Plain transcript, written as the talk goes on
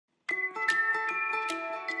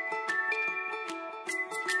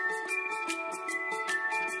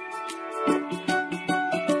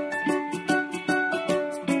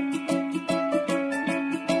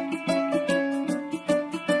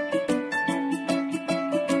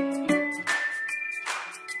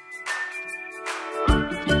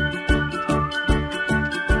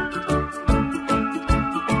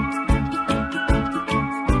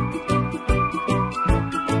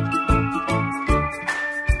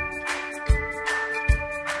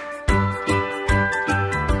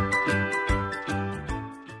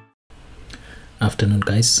afternoon,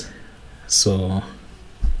 guys. So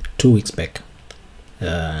 2 weeks back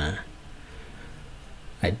I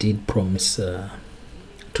did promise to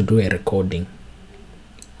do a recording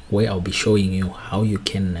where I'll be showing you how you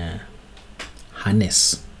can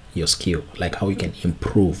harness your skill, like how you can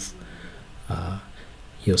improve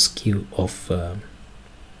your skill of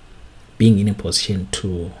being in a position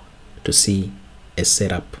to see a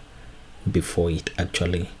setup before it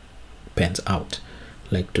actually pans out,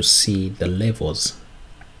 like to see the levels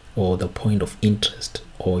or the point of interest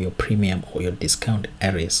or your premium or your discount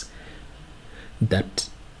areas that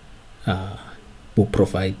will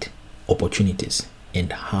provide opportunities,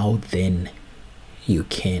 and how then you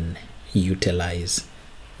can utilize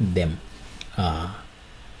them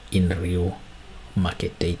in real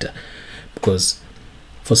market data. Because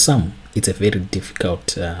for some it's a very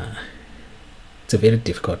difficult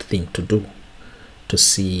thing to do, to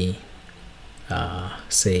see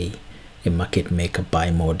say a market maker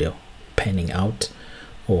buy model panning out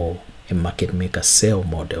or a market maker sell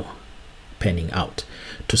model panning out,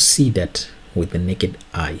 to see that with the naked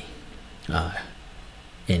eye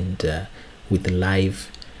and with live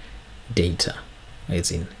data,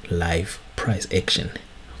 as in live price action.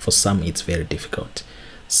 For some it's very difficult.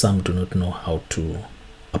 Some do not know how to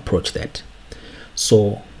approach that.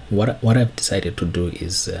 So what I've decided to do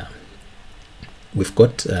is we've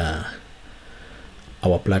got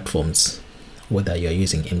our platforms, whether you're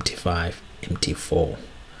using MT5, MT4,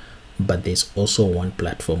 but there's also one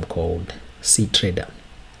platform called cTrader.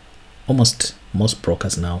 Most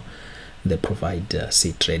brokers now, they provide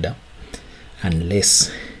cTrader,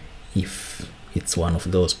 unless if it's one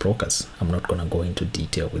of those brokers. I'm not gonna go into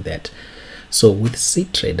detail with that. So with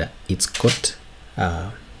cTrader, it's got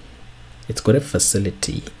a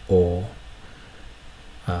facility, or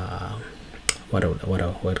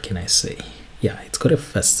what can I say? Yeah, it's got a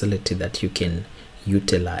facility that you can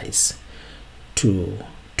utilize to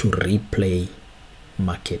replay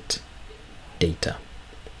market data,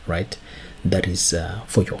 right? That is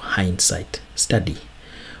for your hindsight study,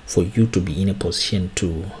 for you to be in a position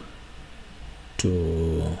to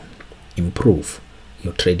improve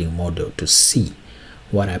your trading model, to see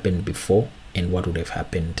what happened before and what would have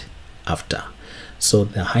happened after. So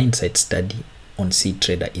the hindsight study on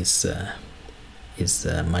cTrader is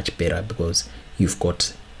much better because you've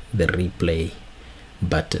got the replay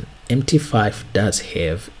button. MT5 does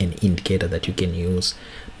have an indicator that you can use,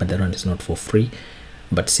 but that one is not for free,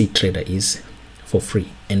 but cTrader is for free.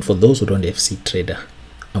 And for those who don't have cTrader,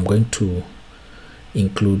 I'm going to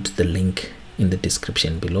include the link in the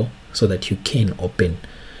description below so that you can open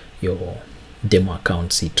your demo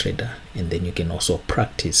account cTrader, and then you can also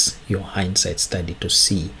practice your hindsight study to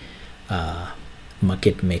see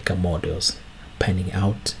market maker models panning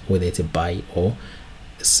out, whether it's a buy or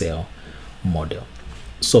a sell model.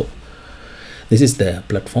 So this is the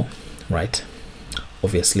platform, right?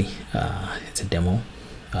 Obviously it's a demo.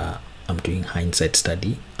 I'm doing hindsight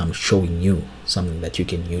study. I'm showing you something that you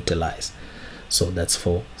can utilize, so that's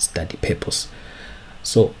for study purpose.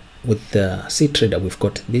 So with the cTrader, we've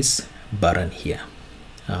got this button here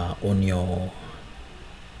on your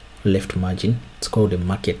left margin. It's called a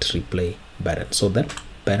market replay button. So that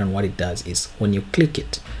button, what it does is when you click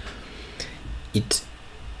it, it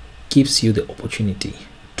gives you the opportunity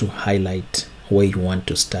to highlight where you want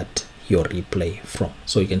to start your replay from.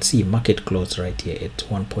 So you can see market close right here at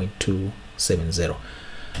 1.270.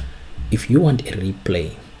 If you want a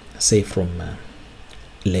replay, say from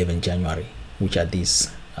 11 January, which are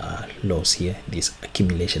these lows here, this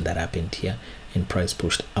accumulation that happened here and price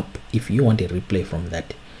pushed up, if you want a replay from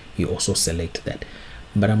that, you also select that.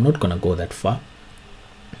 But I'm not gonna go that far.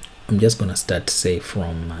 I'm just gonna start, say,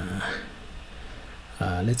 from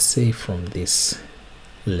let's say from this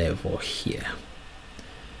level here,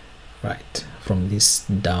 right, from this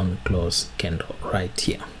down close candle right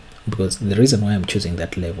here, because the reason why I'm choosing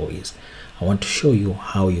that level is I want to show you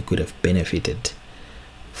how you could have benefited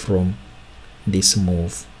from this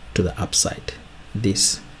move to the upside,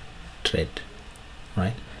 this trade,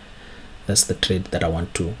 right? That's the trade that I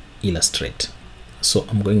want to illustrate. So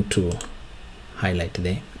I'm going to highlight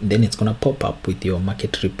there, then it's gonna pop up with your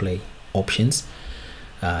market replay options.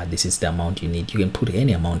 This is the amount you need. You can put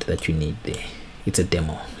any amount that you need there. It's a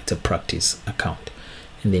demo, it's a practice account,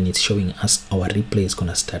 and then it's showing us our replay is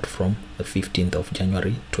gonna start from the 15th of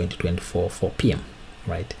January 2024 4 p.m.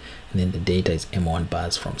 right? And then the data is M1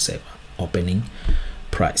 bars from server, opening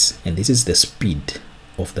price, and this is the speed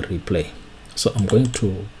of the replay. So I'm going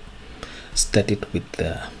to start it with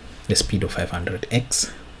the speed of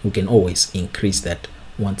 500x. We can always increase that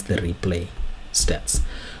once the replay starts.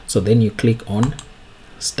 So then you click on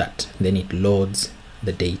start. Then it loads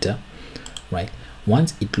the data, right?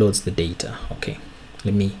 Once it loads the data, okay,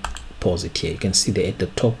 let me pause it here. You can see that at the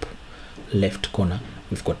top left corner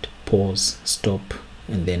we've got pause, stop,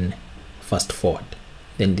 and then fast forward.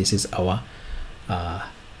 Then this is our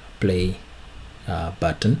play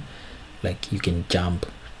button, like you can jump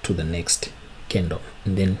to the next candle.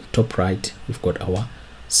 And then top right we've got our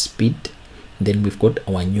speed. Then we've got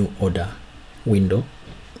our new order window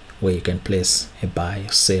where you can place a buy,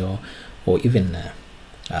 sell, or even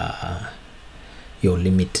your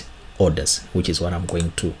limit orders, which is what I'm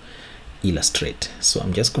going to illustrate. So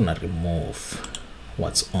I'm just gonna remove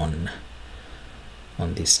what's on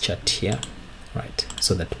this chart here, right,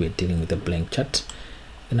 so that we're dealing with a blank chart.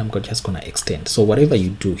 And I'm just gonna extend. So whatever you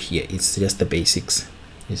do here, it's just the basics,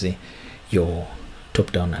 you see, your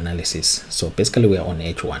top-down analysis. So basically we are on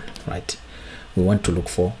H1, right? We want to look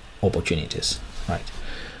for opportunities, right?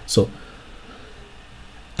 So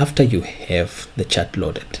after you have the chart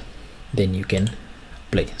loaded, then you can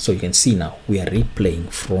play. So you can see now we are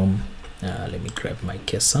replaying from let me grab my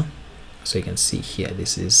cursor so you can see here.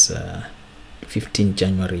 This is 15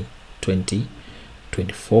 January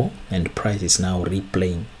 2024, and price is now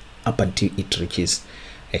replaying up until it reaches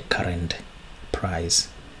a current price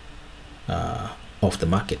of the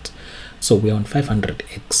market. So we're on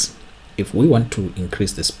 500x. If we want to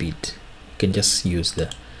increase the speed, you can just use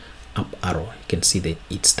the up arrow. You can see that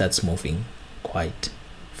it starts moving quite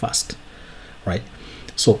fast, right?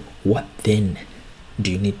 So what then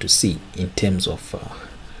do you need to see in terms of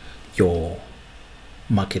your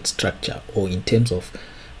market structure, or in terms of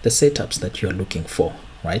the setups that you are looking for,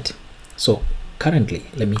 right? So currently,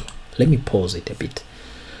 let me pause it a bit.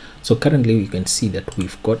 So currently you can see that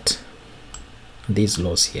we've got these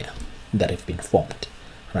lows here that have been formed,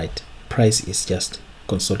 right? Price is just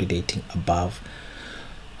consolidating above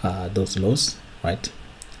those lows, right?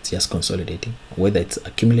 It's just consolidating. Whether it's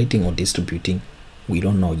accumulating or distributing, we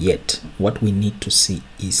don't know yet. What we need to see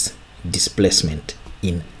is displacement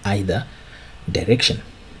in either direction,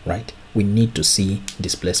 right? We need to see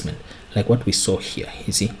displacement like what we saw here.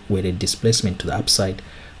 You see, where the displacement to the upside,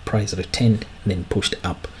 price returned, then pushed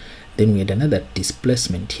up. Then we had another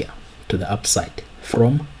displacement here to the upside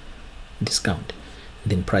from discount,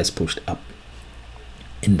 then price pushed up,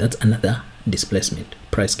 and that's another displacement.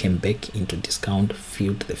 Price came back into discount,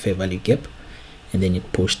 filled the fair value gap, and then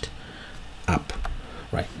it pushed up,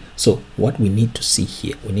 right? So what we need to see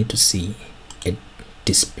here, we need to see a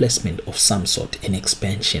displacement of some sort, an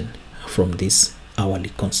expansion from this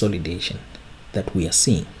hourly consolidation that we are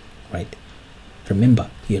seeing, right? Remember,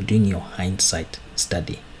 you're doing your hindsight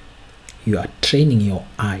study. You are training your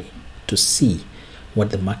eye to see what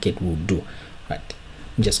the market will do, right?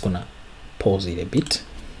 I'm just gonna pause it a bit,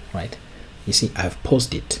 right? You see, I've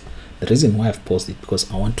paused it. The reason why I've paused it,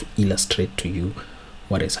 because I want to illustrate to you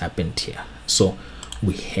what has happened here. So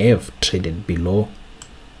we have traded below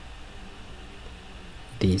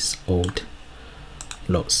these old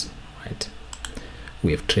lows, right?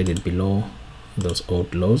 We have traded below those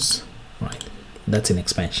old lows, right? That's an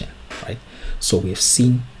expansion, right? So we have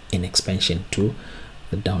seen an expansion to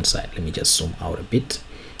the downside. Let me just zoom out a bit,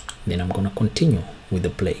 then I'm going to continue with the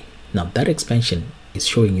play. Now that expansion is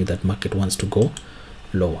showing you that market wants to go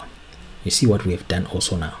lower. You see what we have done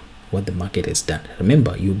also now, what the market has done.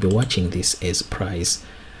 Remember, you'll be watching this as price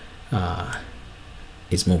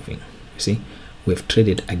is moving. You see, we've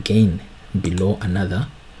traded again below another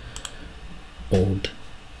old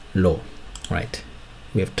low, right?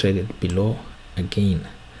 We have traded below again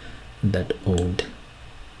that old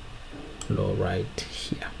low right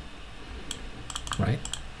here, right?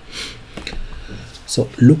 So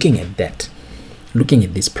looking at that, looking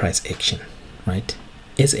at this price action, right,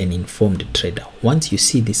 as an informed trader, once you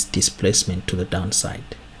see this displacement to the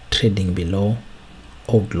downside, trading below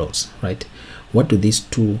old lows, right, what do these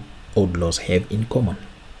two old lows have in common?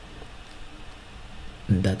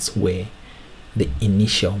 That's where the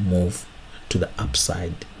initial move to the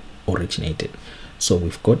upside originated. So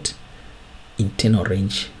we've got internal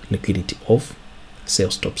range liquidity of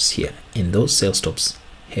sell stops here, and those sell stops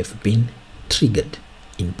have been triggered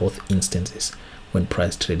in both instances when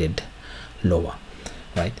price traded lower,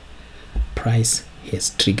 right? Price has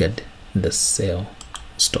triggered the sell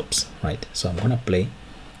stops, right? So I'm gonna play,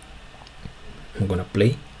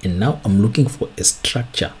 and now I'm looking for a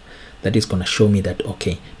structure that is gonna show me that,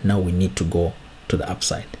 okay, now we need to go to the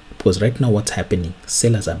upside, because right now what's happening,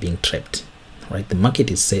 sellers are being trapped, right? The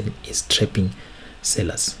market is trapping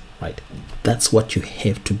sellers, right? That's what you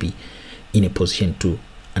have to be in a position to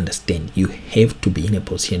understand. You have to be in a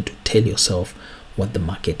position to tell yourself what the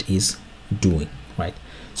market is doing, right?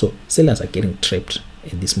 So sellers are getting trapped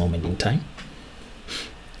at this moment in time.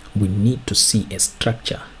 We need to see a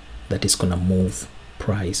structure that is gonna move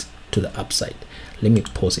price to the upside. Let me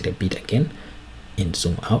pause it a bit again and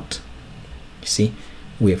zoom out. You see,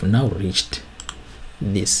 we have now reached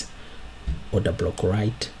this order block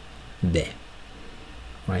right there,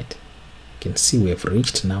 right? You can see we have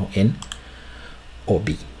reached now an OB,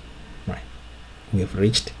 right? We have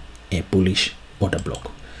reached a bullish order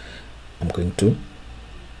block. I'm going to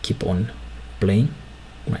keep on playing,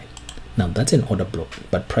 right? Now that's an order block,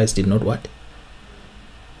 but price did not what?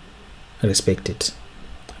 Respect it.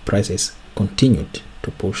 Price has continued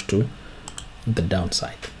to push to the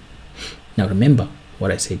downside. Now remember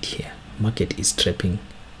what I said here. Market is trapping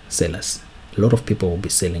sellers. A lot of people will be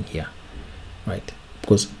selling here, right?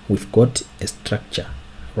 Because we've got a structure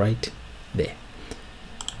right there.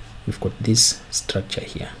 We've got this structure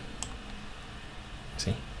here.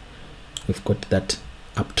 See, we've got that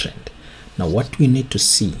uptrend. Now what we need to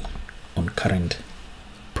see on current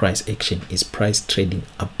price action is price trading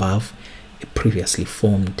above a previously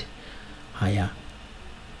formed higher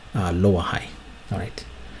lower high. All right,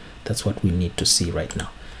 that's what we need to see right now.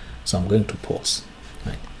 So I'm going to pause.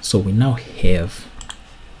 Right, so we now have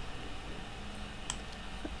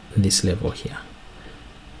this level here.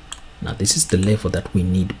 Now this is the level that we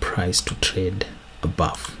need price to trade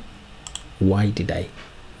above. Why did I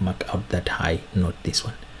mark out that high, not this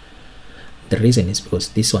one? The reason is because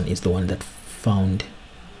this one is the one that found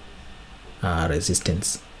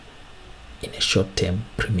resistance in a short-term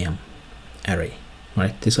premium array,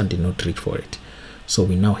 right? This one did not reach for it, so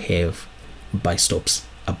we now have buy stops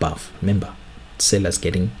above. Remember, sellers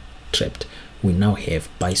getting trapped. We now have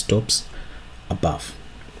buy stops above,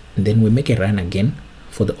 and then we make a run again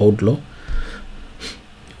for the old low.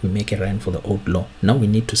 We make a run for the old low. Now we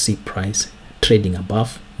need to see price trading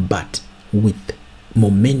above, but with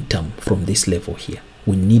momentum from this level here.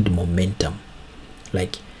 We need momentum,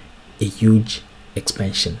 like a huge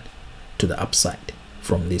expansion to the upside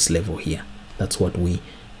from this level here. That's what we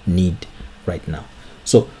need right now.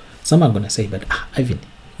 So some are gonna say, but Ivan,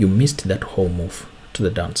 you missed that whole move to the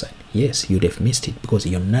downside. Yes, you'd have missed it because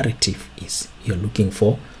your narrative is you're looking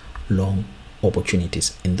for long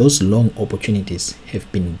opportunities, and those long opportunities have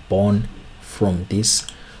been born from this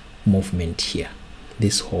movement here,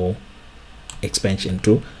 this whole expansion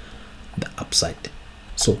to the upside.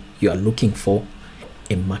 So you are looking for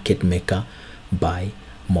a market maker buy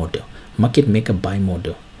model. Market maker buy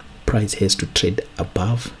model, price has to trade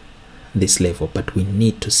above this level, but we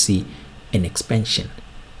need to see an expansion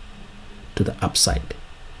to the upside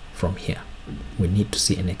from here. We need to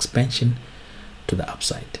see an expansion to the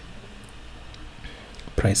upside.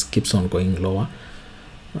 Price keeps on going lower,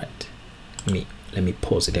 right? Let me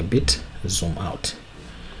pause it a bit, zoom out.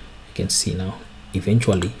 You can see now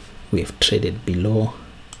eventually we have traded below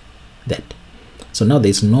that. So now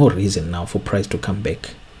there's no reason now for price to come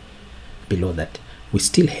back below that. We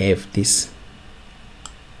still have this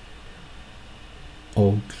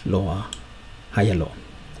old lower, higher low,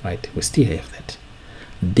 right? We still have that.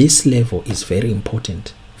 This level is very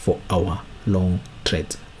important for our long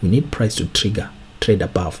trades. We need price to trade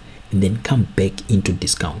above and then come back into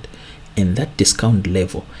discount, and that discount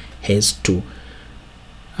level has to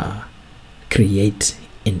create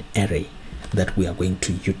an array that we are going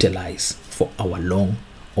to utilize for our long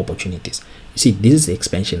opportunities. You see, this is the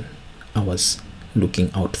expansion I was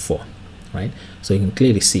looking out for, right? So you can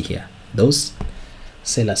clearly see here those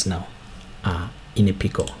sellers now are in a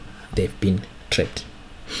pickle. They've been trapped.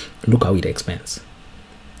 Look how it expands.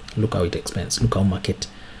 Look how it expands. Look how market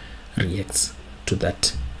reacts to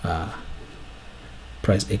that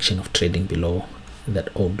price action of trading below that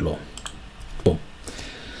old low. Boom.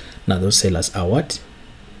 Now those sellers are what?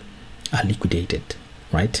 Are liquidated,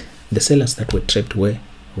 right? The sellers that were trapped were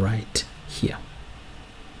right here.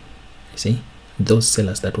 You see, those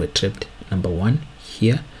sellers that were trapped, number one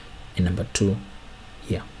here and number two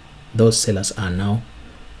here, those sellers are now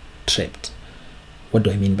trapped. What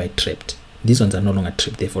do I mean by trapped? These ones are no longer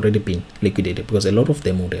trapped. They've already been liquidated, because a lot of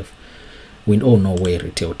them would have, we all know where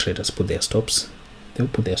retail traders put their stops. They'll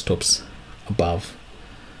put their stops above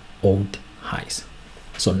old highs.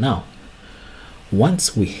 So now,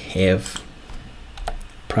 once we have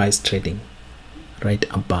price trading right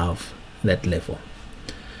above that level,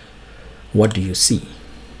 what do you see?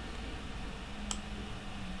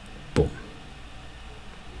 Boom.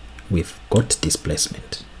 We've got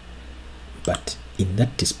displacement, but in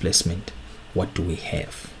that displacement, what do we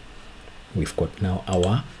have? We've got now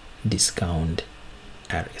our discount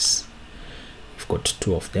arrays. We've got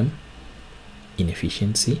two of them,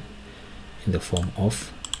 inefficiency in the form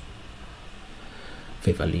of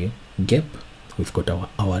fair value gap we've got our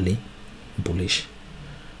hourly bullish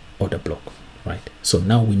order block, right? So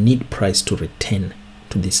now we need price to return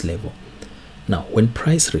to this level. Now when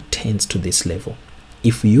price returns to this level,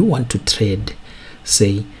 if you want to trade,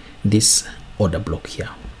 say, this order block here,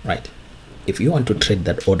 right? If you want to trade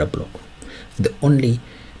that order block, the only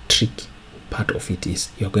trick part of it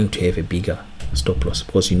is you're going to have a bigger stop loss,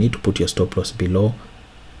 because you need to put your stop loss below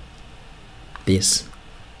this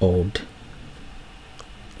old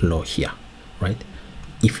low here, right?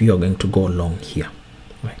 If you are going to go long here,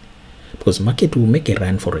 right? Because market will make a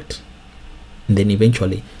run for it and then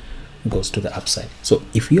eventually goes to the upside. So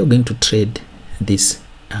if you're going to trade this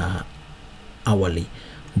hourly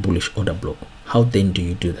bullish order block, how then do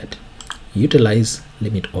you do that? Utilize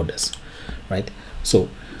limit orders, right? So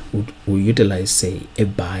we utilize, say, a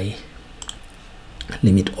buy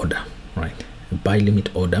limit order, right? A buy limit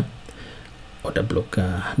order block.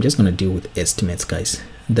 I'm just going to deal with estimates, guys.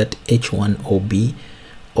 That H1OB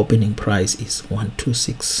opening price is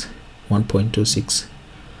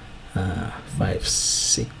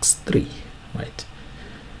 1.26563, right?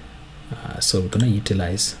 So we're going to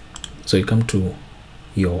utilize, so you come to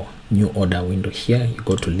your new order window here, you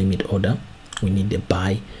go to limit order. We need a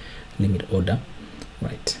buy limit order,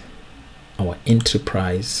 right? Our entry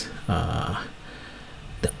price,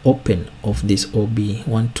 the open of this OB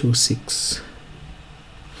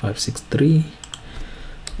 126,563,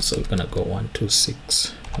 so we're gonna go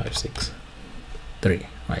 126,563,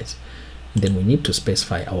 right? Then we need to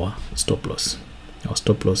specify our stop loss. Our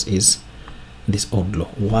stop loss is this old low.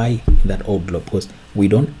 Why that old low? Because we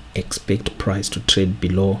don't expect price to trade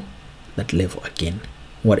below that level again.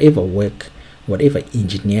 Whatever work, whatever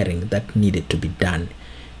engineering that needed to be done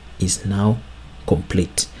is now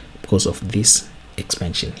complete because of this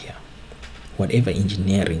expansion here. Whatever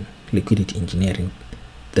engineering, liquidity engineering,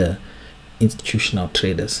 the institutional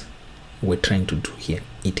traders were trying to do here,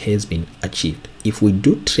 it has been achieved. If we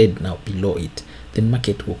do trade now below it, the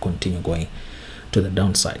market will continue going to the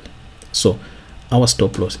downside. So our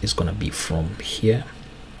stop loss is going to be from here,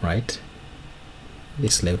 right,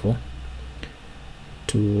 this level,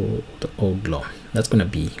 to the old low. That's going to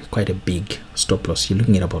be quite a big stop loss. You're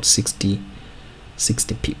looking at about 60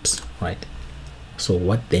 pips, right? So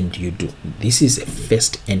what then do you do? This is a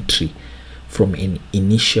first entry from an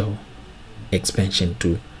initial expansion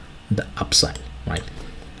to the upside, right?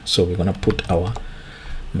 So we're going to put our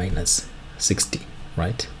minus 60,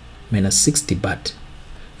 right? Minus 60, but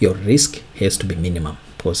your risk has to be minimum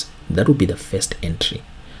because that will be the first entry.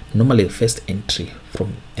 Normally the first entry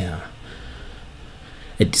from a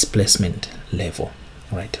displacement level,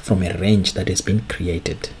 right, from a range that has been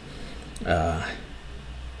created,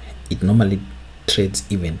 it normally trades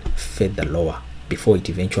even further lower before it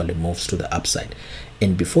eventually moves to the upside.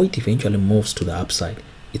 And before it eventually moves to the upside,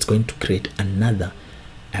 it's going to create another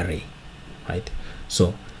array, right?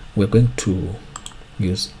 So we're going to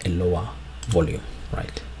use a lower volume,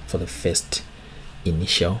 right, for the first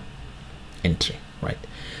initial entry, right?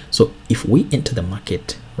 So if we enter the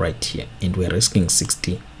market right here and we're risking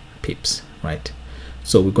 60 pips, right?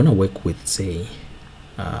 So we're gonna work with, say,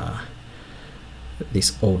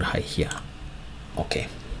 this old high here. Okay,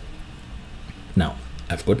 now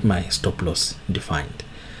I've got my stop loss defined.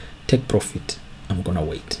 Take profit, I'm gonna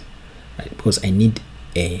wait, right, because I need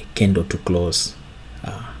a candle to close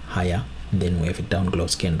higher. Then we have a down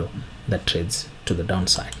close candle that trades to the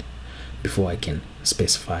downside before I can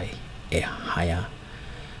specify a higher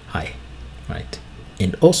high, right?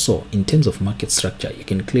 And also in terms of market structure, you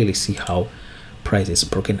can clearly see how price is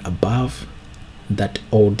broken above that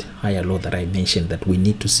old higher low that I mentioned, that we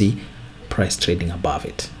need to see price trading above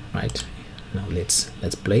it, right? Now let's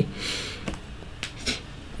play.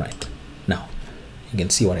 Right, now you can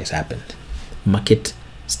see what has happened. Market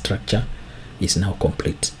structure is now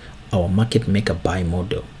complete. Our market maker buy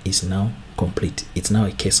model is now complete. It's now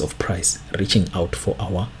a case of price reaching out for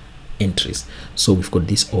our entries. So we've got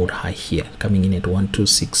this old high here coming in at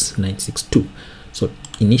 126,962. So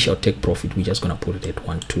initial take profit, we're just gonna put it at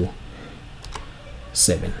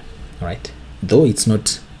 127, right? Though it's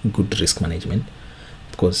not good risk management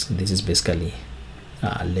because this is basically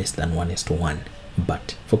less than 1:1,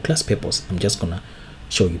 but for class purpose, I'm just gonna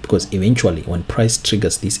show you, because eventually when price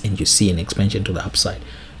triggers this and you see an expansion to the upside,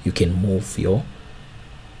 you can move your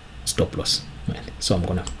stop loss, right? So I'm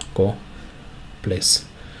gonna go place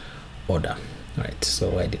order, right? So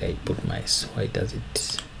why did I put my, why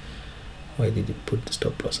did it put the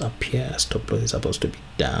stop loss up here? Stop loss is supposed to be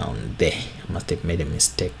down there. I must have made a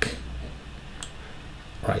mistake,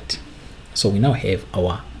 right? So we now have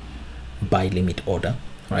our buy limit order,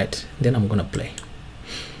 right? Then I'm gonna play,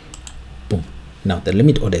 boom. Now the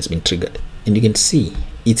limit order has been triggered. and you can see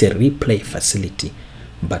it's a replay facility,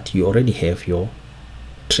 but you already have your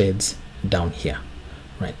trades down here,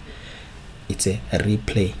 right? It's a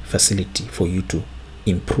replay facility for you to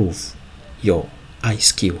improve your eye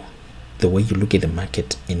skill, the way you look at the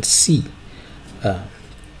market and see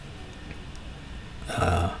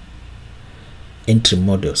entry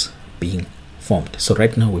models being formed. So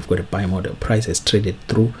right now we've got a buy model. Price has traded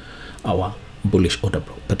through our bullish order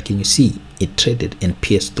block, but can you see it traded and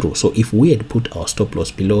pierced through? So if we had put our stop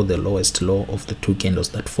loss below the lowest low of the two candles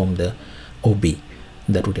that form the OB,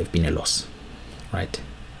 that would have been a loss, right?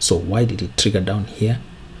 So why did it trigger down here?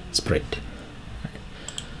 Spread. Right.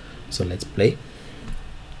 So let's play.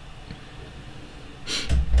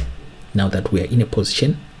 Now that we are in a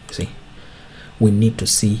position, you see, we need to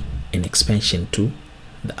see an expansion to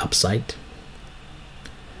the upside.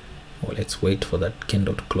 Well, let's wait for that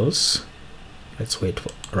candle to close. Let's wait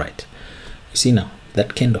for, right, you see now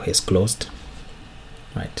that candle has closed,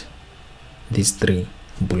 right? These three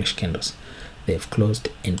bullish candles, they have closed,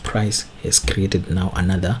 and price has created now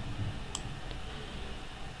another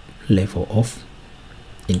level of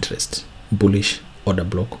interest, bullish order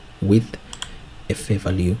block with a fair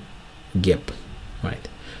value gap, right?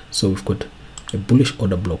 So we've got a bullish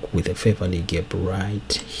order block with a fair value gap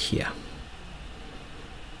right here,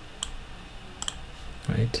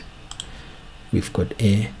 right? We've got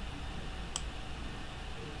a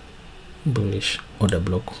bullish order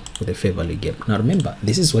block with a fair value gap. Now remember,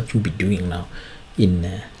 this is what you'll be doing now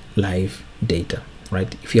in live data,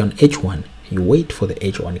 right? If you're on H1, you wait for the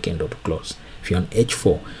H1 candle to close. If you're on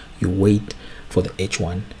H4, you wait for the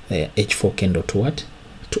H4 candle to what?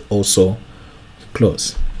 To also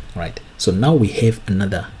close, right? So now we have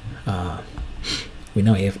another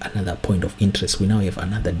point of interest. We now have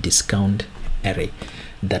another discount array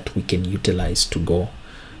that we can utilize to go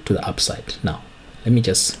to the upside. Now let me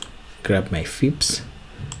just grab my fibs,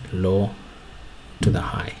 low to the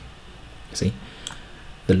high. See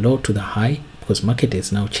the low to the high, because market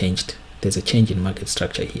has now changed. There's a change in market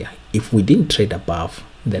structure here. If we didn't trade above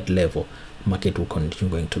that level, market will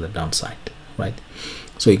continue going to the downside, right?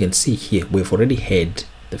 So you can see here we've already had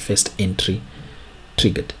the first entry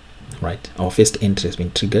triggered, right? Our first entry has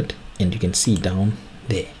been triggered, and you can see down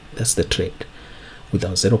there, that's the trade. With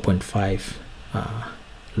our 0.5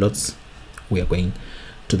 lots, we are going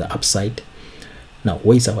to the upside. Now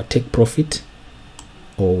where is our take profit?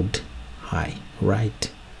 Old high right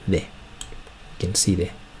there. You can see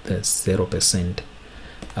there the 0%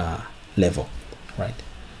 level, right?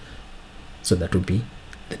 So that would be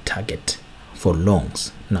the target for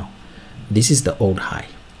longs. Now this is the old high.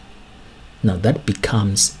 Now that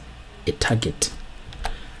becomes a target.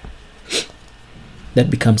 That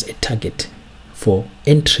becomes a target for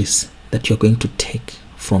entries that you're going to take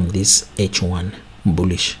from this H1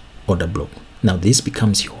 bullish order block. Now this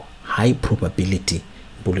becomes your high probability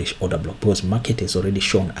bullish order block, because market has already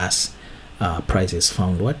shown us price has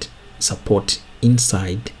found what? Support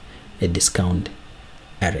inside a discount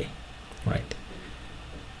array, right?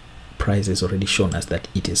 Price has already shown us that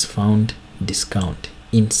it has found discount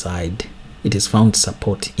inside, it has found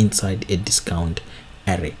support inside a discount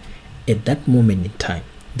array. At that moment in time,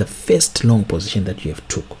 the first long position that you have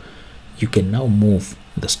took, you can now move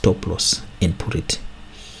the stop loss and put it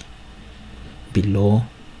below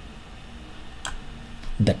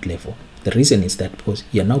that level. The reason is that because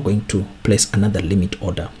you're now going to place another limit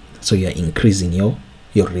order, so you're increasing your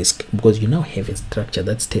risk, because you now have a structure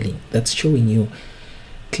that's showing you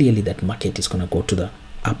clearly that market is going to go to the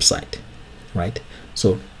upside, right?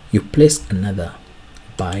 So you place another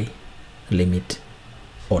buy limit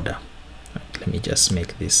order. Right, let me just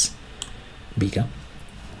make this bigger.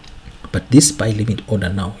 But this buy limit order,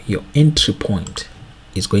 now your entry point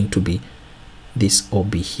is going to be this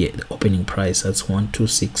OB here, the opening price. That's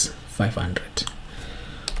 126,500.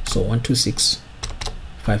 So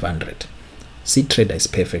 126,500. cTrader is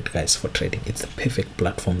perfect, guys, for trading. It's the perfect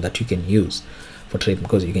platform that you can use for trading,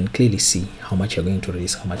 because you can clearly see how much you're going to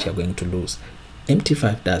risk, how much you're going to lose.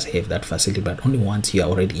 MT5 does have that facility, but only once you are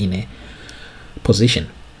already in a position,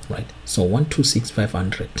 right? So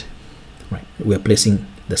 126,500, right? We are placing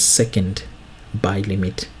the second buy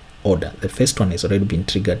limit order. The first one has already been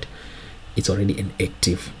triggered. It's already an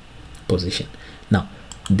active position. Now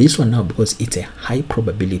this one, now because it's a high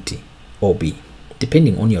probability OB,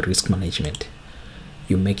 depending on your risk management,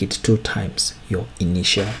 you make it 2 times your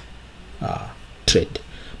initial trade,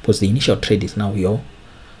 because the initial trade is now your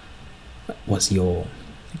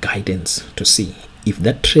guidance to see if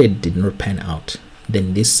that trade did not pan out,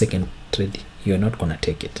 then this second trade you're not gonna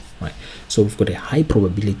take it, right? So we've got a high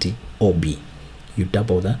probability OB. You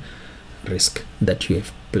double the risk that you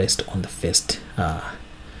have placed on the first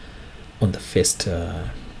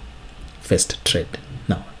first trade.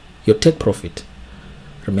 Now your take profit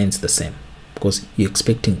remains the same because you're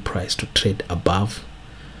expecting price to trade above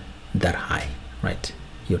that high, right?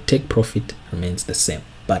 Your take profit remains the same,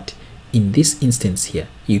 but in this instance here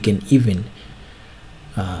you can even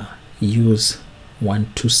use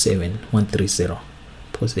 127 130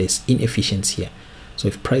 because there's inefficiency here. So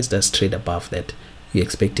if price does trade above that, you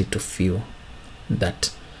expect it to feel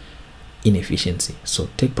that inefficiency. So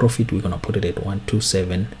take profit, we're gonna put it at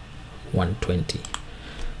 127 120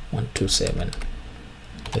 127,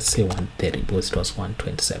 let's say 130 because it was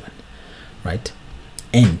 127, right?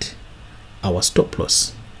 And our stop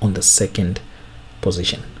loss on the second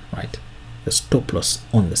position, right? The stop loss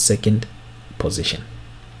on the second position,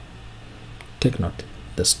 take note,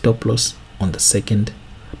 the stop loss on the second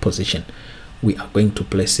position, we are going to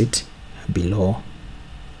place it below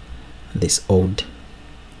this old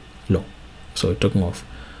low. So we're talking of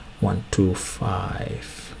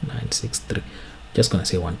 125,963, just gonna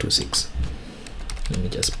say 126. Let me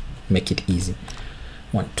just make it easy,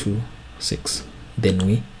 126. Then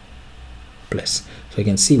we place. So you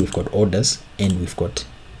can see we've got orders and we've got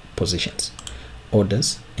positions,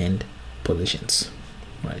 orders and positions,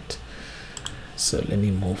 right? So let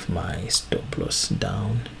me move my stop loss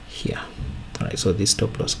down here. All right, so this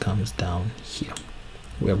stop loss comes down here.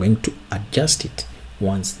 We are going to adjust it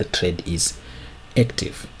once the trade is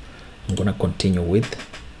active. I'm going to continue with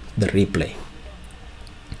the replay.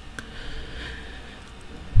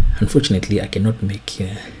 Unfortunately, I cannot make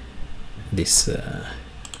this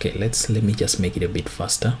okay, let me just make it a bit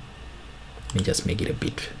faster. Let me just make it a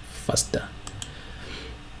bit faster.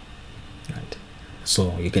 Right,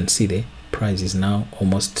 so you can see the price is now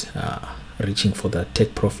almost reaching for the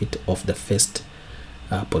take profit of the first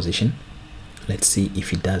position. Let's see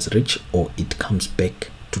if it does reach or it comes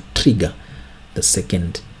back to trigger the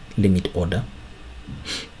second limit order.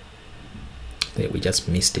 There, we just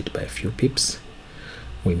missed it by a few pips.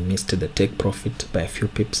 We missed the take profit by a few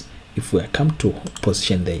pips. If we come to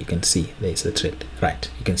position there, you can see there is a trade, right?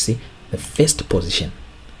 You can see the first position.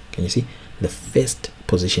 Can you see the first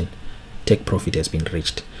position take profit has been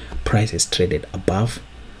reached? Price is traded above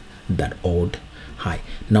that old high.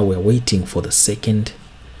 Now we're waiting for the second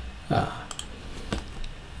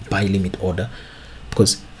buy limit order,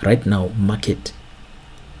 because right now market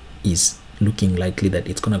is looking likely that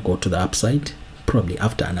it's gonna go to the upside probably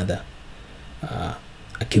after another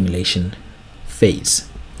accumulation phase,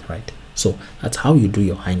 right? So that's how you do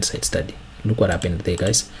your hindsight study. Look what happened there,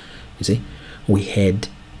 guys. You see, we had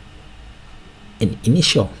an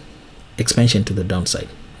initial expansion to the downside.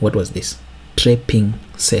 What was this? Trapping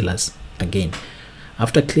sellers again.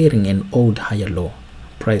 After clearing an old higher low,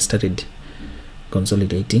 price started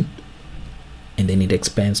consolidating and then it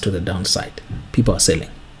expands to the downside. People are selling,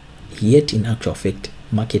 yet in actual fact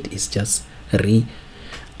market is just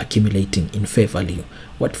re-accumulating in fair value.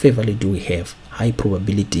 What fair value do we have? High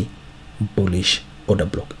probability bullish order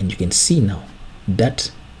block, and you can see now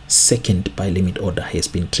that second buy limit order has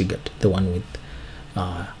been triggered, the one with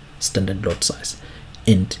standard lot size,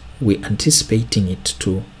 and we're anticipating it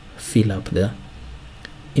to fill up the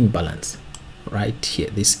imbalance right here,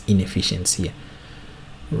 this inefficiency here,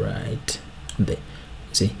 right there.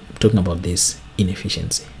 See, I'm talking about this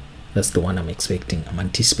inefficiency. That's the one I'm expecting. I'm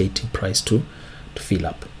anticipating price to fill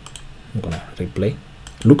up. I'm gonna replay.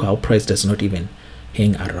 Look how price does not even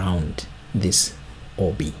hang around this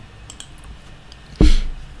OB.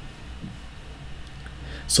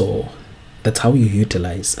 So that's how you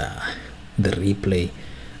utilize the replay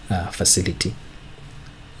facility.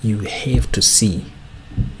 You have to see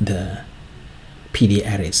the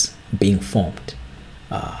PDRs being formed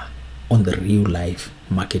on the real life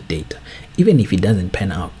market data, even if it doesn't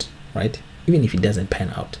pan out, right? Even if it doesn't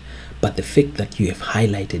pan out, but the fact that you have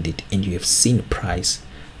highlighted it and you have seen price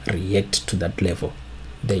react to that level,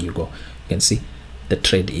 there you go. You can see the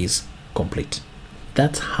trade is complete.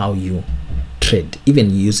 That's how you trade, even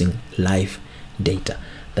using live data.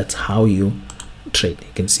 That's how you trade.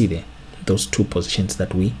 You can see there those two positions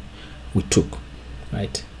that we took,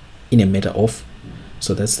 right, in a matter of,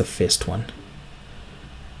 so that's the first one.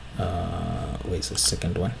 Where's the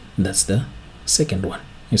second one? That's the second one.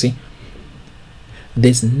 You see,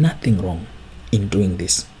 there's nothing wrong in doing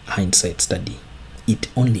this hindsight study. It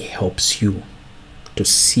only helps you to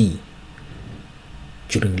see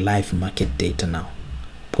during live market data now,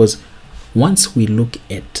 because once we look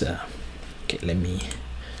at okay, let me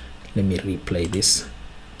replay this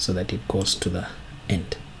so that it goes to the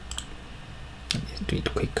end. Let me do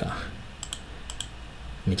it quicker.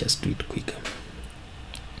 Let me just do it quicker.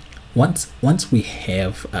 once we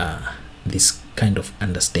have this kind of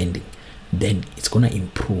understanding, then it's gonna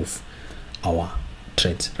improve our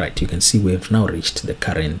trades, right? You can see we have now reached the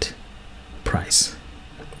current price.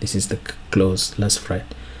 This is the close last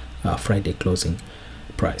Friday closing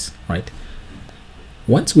price, right?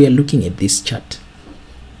 Once we are looking at this chart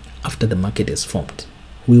after the market has formed,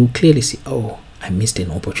 we will clearly see, oh, I missed an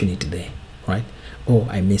opportunity there, right? Oh,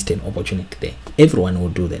 I missed an opportunity there. Everyone will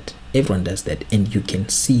do that. Everyone does that, and you can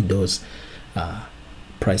see those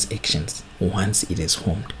price actions once it is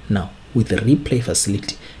formed. Now, with the replay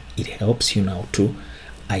facility, it helps you now to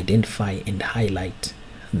identify and highlight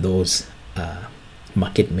those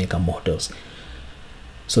market maker models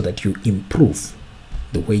so that you improve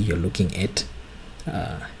the way you're looking at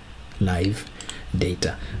live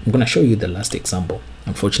data. I'm going to show you the last example.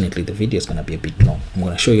 Unfortunately, the video is going to be a bit long. I'm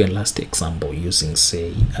going to show you a last example using,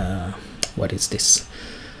 say, what is this?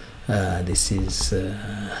 This is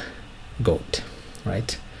gold,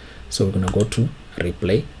 right? So we're going to go to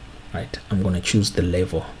replay, right? I'm going to choose the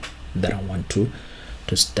level that I want to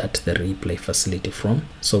start the replay facility from.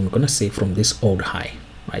 So I'm going to say from this old high,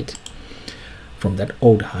 right? From that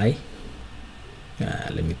old high,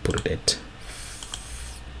 let me put it at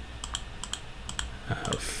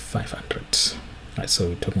 500, right? So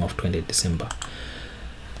we're talking of 20th December.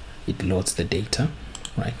 It loads the data,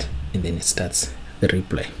 right? And then it starts the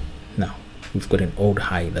replay. Now we've got an old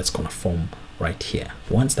high that's going to form right here.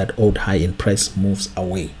 Once that old high in price moves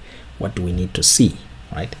away, what do we need to see,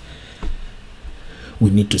 right? We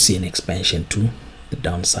need to see an expansion to the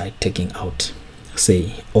downside, taking out,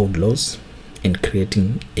 say, old lows and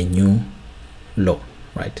creating a new low,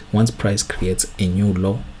 right? Once price creates a new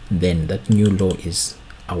low, then that new low is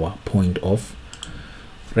our point of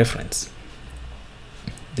reference.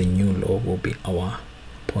 The new low will be our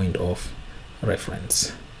point of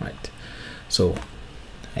reference, right? So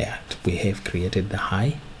yeah, we have created the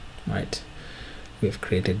high, right? We have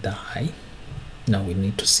created the high. Now we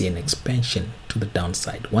need to see an expansion to the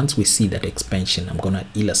downside. Once we see that expansion, I'm going to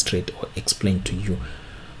illustrate or explain to you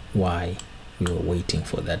why we were waiting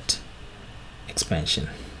for that expansion.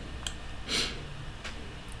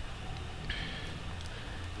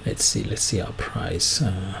 Let's see our price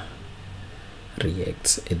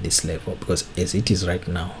reacts at this level, because as it is right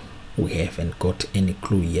now, we haven't got any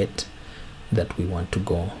clue yet that we want to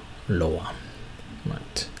go lower,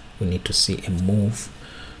 right? We need to see a move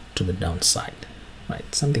to the downside,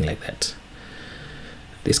 right? Something like that.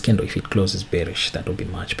 This candle, if it closes bearish, that will be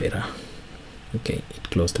much better. Okay, it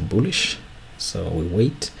closed bullish, so we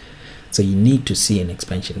wait. So you need to see an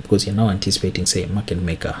expansion, because you're now anticipating, say, a market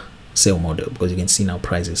maker sell model, because you can see now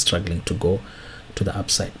price is struggling to go to the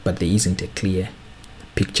upside, but there isn't a clear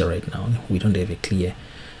picture right now. We don't have a clear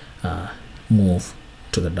move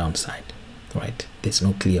to the downside, right? There's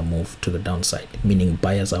no clear move to the downside, meaning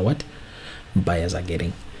buyers are what? Buyers are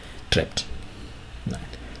getting trapped, right?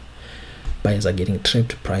 Buyers are getting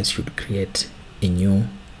trapped. Price should create a new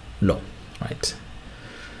low, right?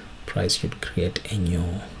 Price should create a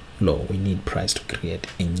new low. We need price to create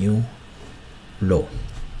a new low,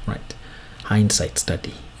 right? Hindsight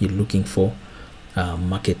study, you're looking for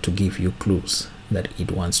market to give you clues that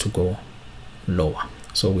it wants to go lower.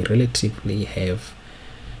 So we relatively have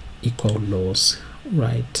equal lows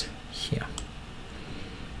right here.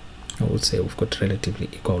 I would say we've got relatively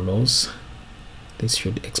equal lows. This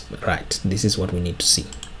should right, this is what we need to see,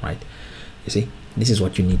 right? You see, this is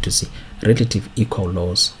what you need to see. Relative equal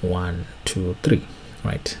lows 1, 2, 3,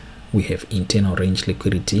 right? We have internal range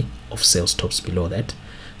liquidity of sell stops below that,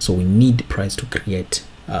 so we need price to create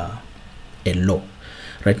a low.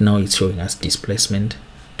 Right now it's showing us displacement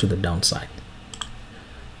to the downside.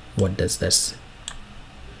 What does this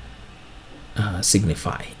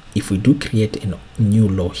signify? If we do create a new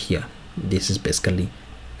low here, this is basically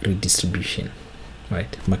redistribution,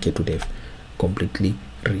 right? Market would have completely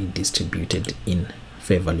redistributed in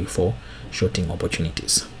favorably for shorting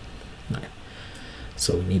opportunities, right?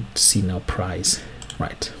 So we need to see now price,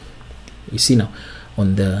 right? You see now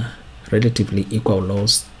on the relatively equal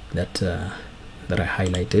lows that I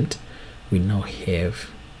highlighted, we now have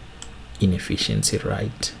inefficiency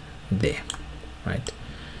right there, right?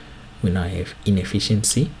 We now have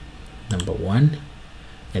inefficiency number 1,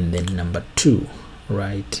 and then number 2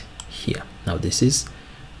 right here. Now this is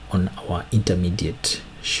on our intermediate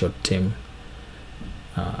short-term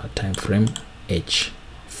time frame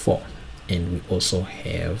H4, and we also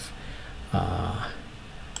have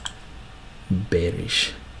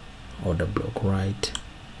bearish order block right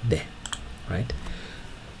there, right?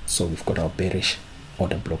 So we've got our bearish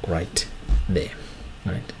order block right there,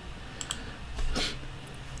 right?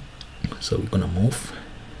 So we're gonna move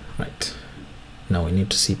right? Now we need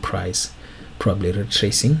to see price probably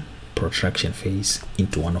retracing protraction phase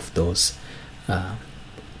into one of those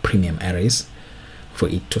premium areas for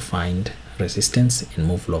it to find resistance and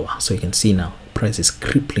move lower. So you can see now price is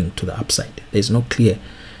crippling to the upside. There's no clear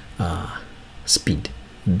speed.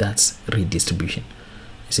 That's redistribution.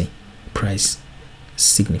 You see, price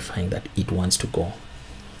signifying that it wants to go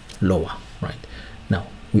lower, right? Now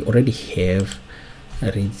we already have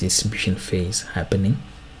a redistribution phase happening.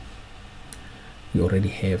 We already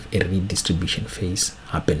have a redistribution phase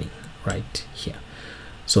happening right here.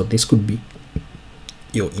 So this could be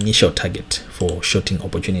your initial target for shorting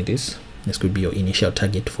opportunities. This could be your initial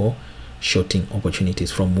target for shorting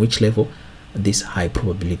opportunities. From which level? This high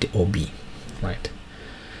probability OB, right?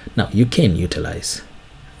 Now you can utilize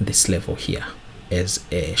this level here as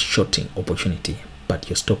a shorting opportunity, but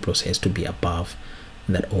your stop loss has to be above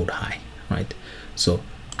that old high, right? So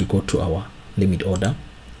we go to our limit order,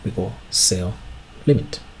 we go sell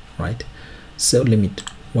limit, right? Sell limit,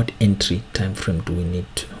 what entry time frame do we need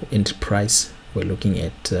to enter? Price, we're looking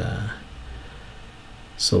at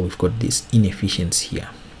so we've got this inefficiency here.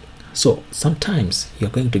 So sometimes you're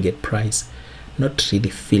going to get price not really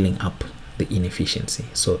filling up the inefficiency.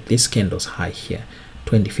 So this candle's high here,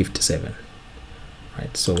 2057,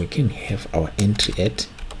 right? So we can have our entry at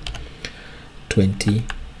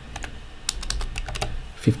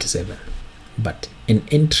 2057, but an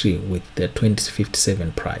entry with the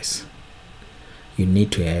 2057 price, you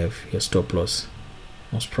need to have your stop loss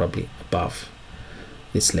most probably above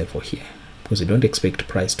this level here, because you don't expect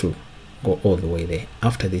price to go all the way there.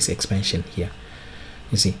 After this expansion here,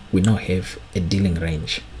 you see we now have a dealing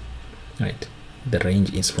range, right? The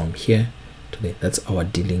range is from here to there. That's our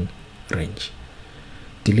dealing range.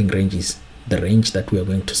 Dealing range is the range that we are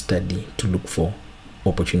going to study to look for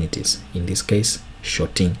opportunities, in this case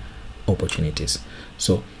shorting opportunities.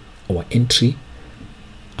 So our entry,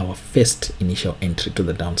 our first initial entry to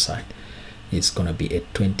the downside is going to be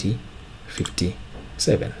at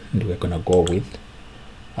 2057, and we're going to go with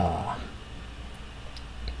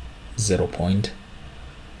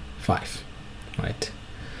 0.5, right?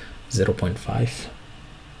 0.5.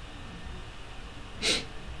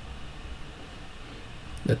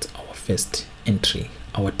 That's our first entry.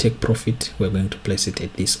 Our take profit, we're going to place it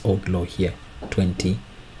at this old low here,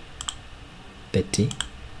 2030,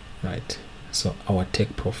 right? So our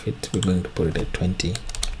take profit, we're going to put it at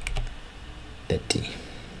 2030.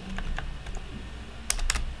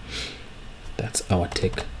 That's our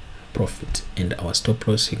take profit, and our stop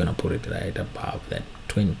loss, you're gonna put it right above that,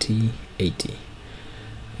 2080.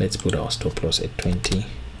 Let's put our stop loss at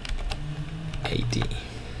 2080.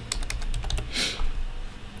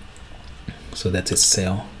 So that's a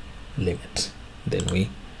sell limit. Then we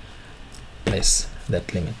place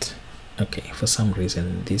that limit. Okay, for some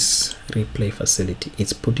reason this replay facility,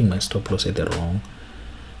 it's putting my stop loss at the wrong.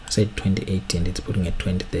 I said 2080 and it's putting at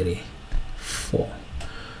 2034,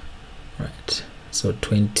 right? So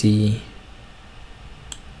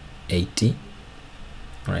 2080,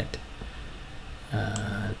 right?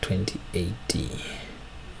 2080,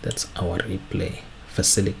 that's our replay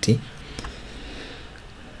facility,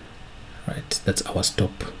 right? That's our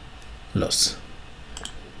stop loss.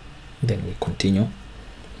 Then we continue,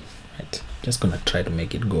 right? Just gonna try to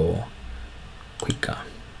make it go quicker,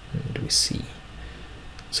 and we see.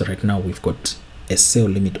 So right now we've got a sell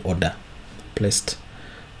limit order placed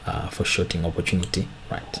for shorting opportunity,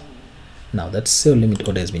 right? Now that sell limit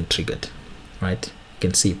order has been triggered, right? You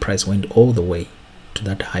can see price went all the way to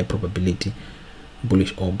that high probability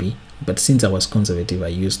bullish OB, but since I was conservative, I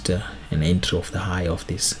used an entry of the high of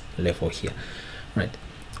this level here, right?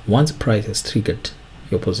 Once price has triggered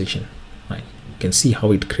your position, right, you can see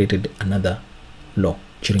how it created another low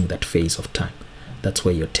during that phase of time. That's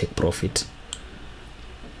where your take profit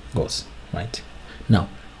goes, right? Now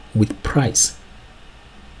with price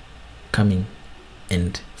coming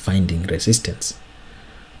and finding resistance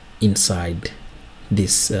inside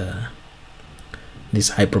this this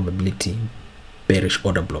high probability bearish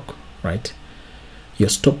order block, right, your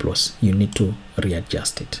stop loss, you need to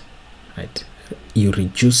readjust it, right? You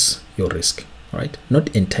reduce your risk, right?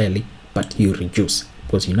 Not entirely, but you reduce,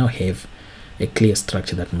 because you now have a clear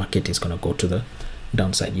structure that market is going to go to the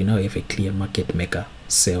downside. You now have a clear market maker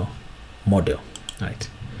sell model, right?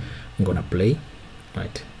 I'm gonna play,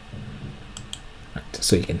 right?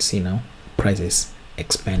 So you can see now price is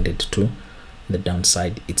expanded to the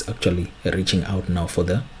downside. It's actually reaching out now for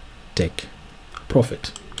the take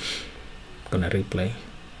profit. I'm gonna replay,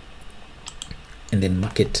 and then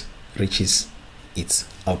market reaches its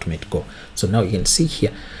ultimate goal. So now you can see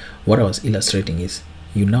here what I was illustrating is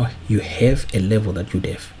you have a level that you'd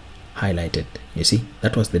have highlighted. You see,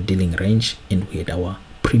 that was the dealing range, and we had our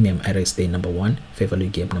premium RSA number 1, fair value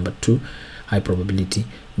gap number 2, high probability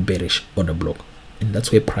bearish order block, and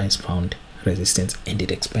that's where price found resistance and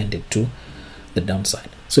it expanded to the downside.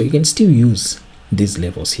 So you can still use these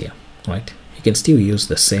levels here, right? You can still use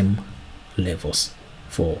the same levels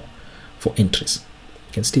for entries.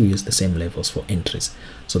 You can still use the same levels for entries.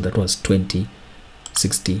 So that was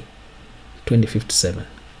 2060, 2057,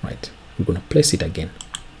 right? We're gonna place it again,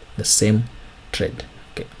 the same trade.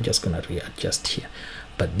 Okay, I'm just gonna readjust here,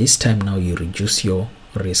 but this time now you reduce your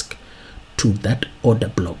risk to that order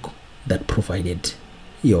block that provided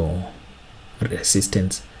your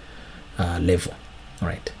resistance level,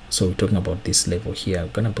 right? So we're talking about this level here. I'm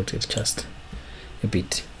gonna put it just a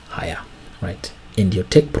bit higher, right? And your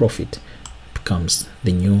take profit becomes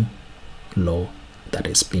the new low that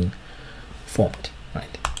has been formed,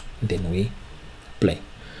 right? And then we play,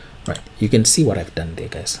 right? You can see what I've done there,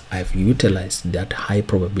 guys. I've utilized that high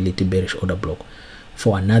probability bearish order block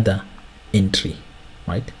for another entry,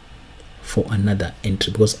 right? For another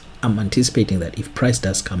entry, because I'm anticipating that if price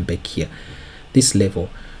does come back here, this level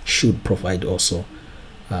should provide also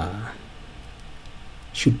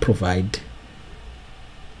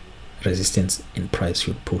resistance, and price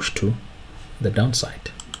should push to the downside.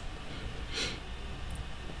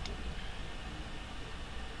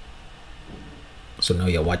 So now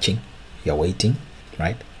you're watching, you're waiting,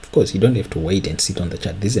 right? Of course, you don't have to wait and sit on the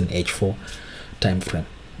chart. This is an H4 time frame.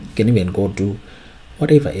 You can even go do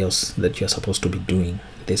whatever else that you're supposed to be doing.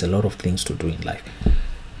 There's a lot of things to do in life.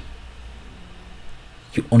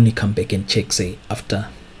 You only come back and check, say, after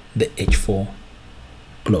the H4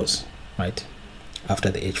 close, right?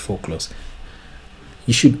 After the H4 close,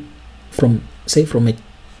 you should, from a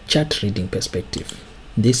chart reading perspective,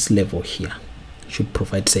 this level here should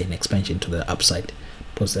provide, say, an expansion to the upside,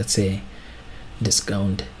 because that's a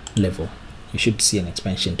discount level. You should see an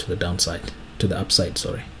expansion to the downside, to the upside,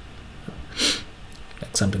 sorry,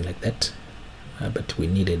 like something like that. But we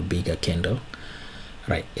need a bigger candle,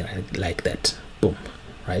 right? Like that, boom,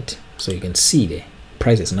 right? So you can see the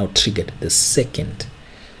price has now triggered the second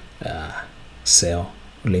sell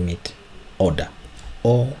limit order,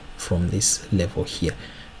 all from this level here.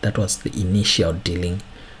 That was the initial dealing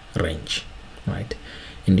range, right?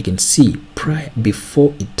 And you can see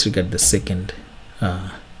before it triggered the second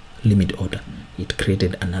limit order, it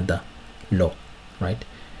created another low, right?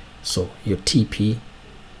 So your TP,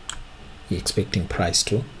 you're expecting price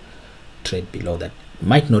to trade below that.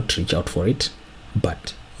 Might not reach out for it,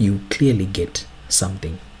 but you clearly get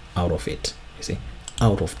something out of it, you see,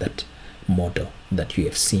 out of that model that you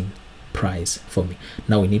have seen price forming.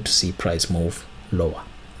 Now we need to see price move lower.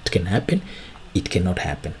 It can happen, it cannot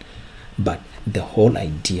happen, but the whole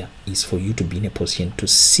idea is for you to be in a position to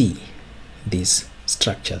see these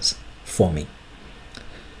structures forming.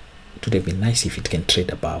 It would have been nice if it can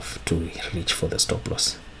trade above to reach for the stop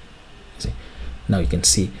loss. See, now you can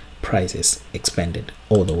see price is expanded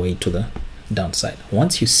all the way to the downside.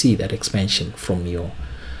 Once you see that expansion from your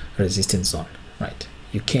resistance zone, right,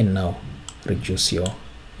 you can now reduce your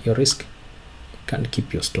risk. You can't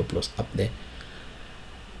keep your stop loss up there.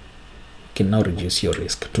 You can now reduce your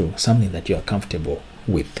risk to something that you are comfortable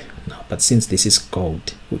with now. But since this is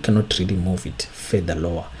gold, we cannot really move it further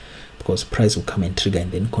lower, because price will come and trigger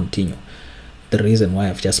and then continue. The reason why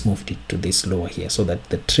I've just moved it to this lower here, so that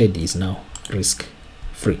the trade is now risk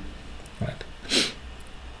free, right?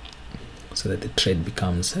 So that the trade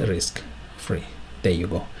becomes risk free. There you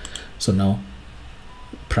go. So now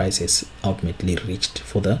price has ultimately reached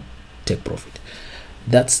for the take profit.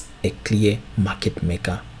 That's a clear market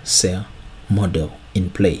maker sell model in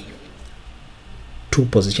play. Two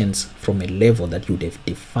positions from a level that you would have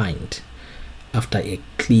defined after a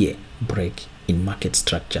clear break in market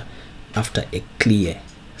structure, after a clear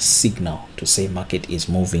signal to say market is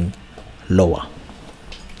moving lower.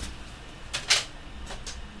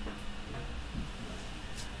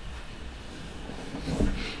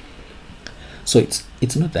 So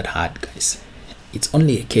it's not that hard, guys. It's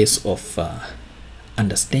only a case of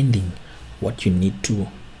understanding what you need to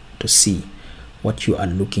see, what you are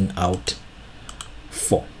looking out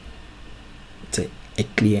for. It's a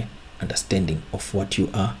clear understanding of what you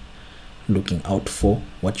are looking out for,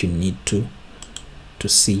 what you need to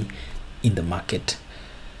see in the market,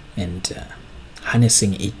 and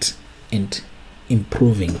harnessing it and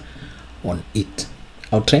improving on it.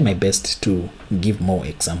 I'll try my best to give more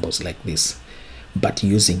examples like this, but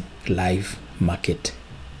using live market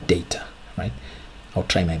data, right? I'll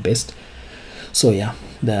try my best. So yeah,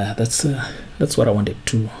 that's what I wanted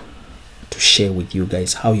to share with you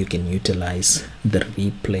guys, how you can utilize the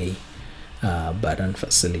replay button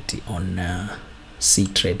facility on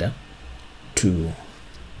cTrader to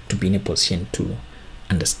be in a position to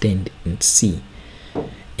understand and see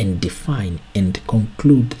and define and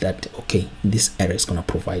conclude that, okay, this area is going to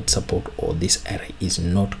provide support, or this area is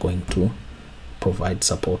not going to provide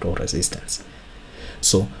support or resistance.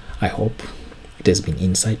 So I hope it has been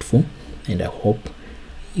insightful, and I hope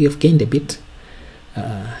you have gained a bit.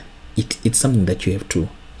 It's something that you have to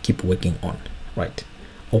keep working on, right?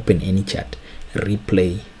 Open any chart,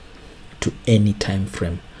 replay to any time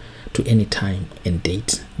frame, to any time and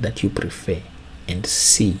date that you prefer, and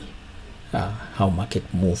see how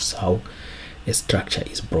market moves, how a structure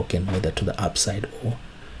is broken, whether to the upside or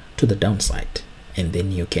to the downside, and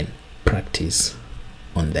then you can practice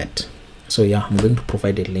on that. So yeah, I'm going to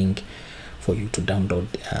provide a link for you to download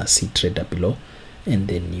cTrader below, and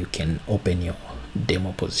then you can open your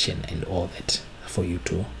demo position and all that for you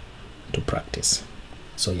to practice.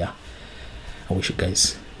 So yeah, I wish you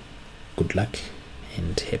guys good luck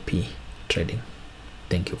and happy trading.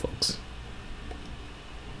 Thank you, folks.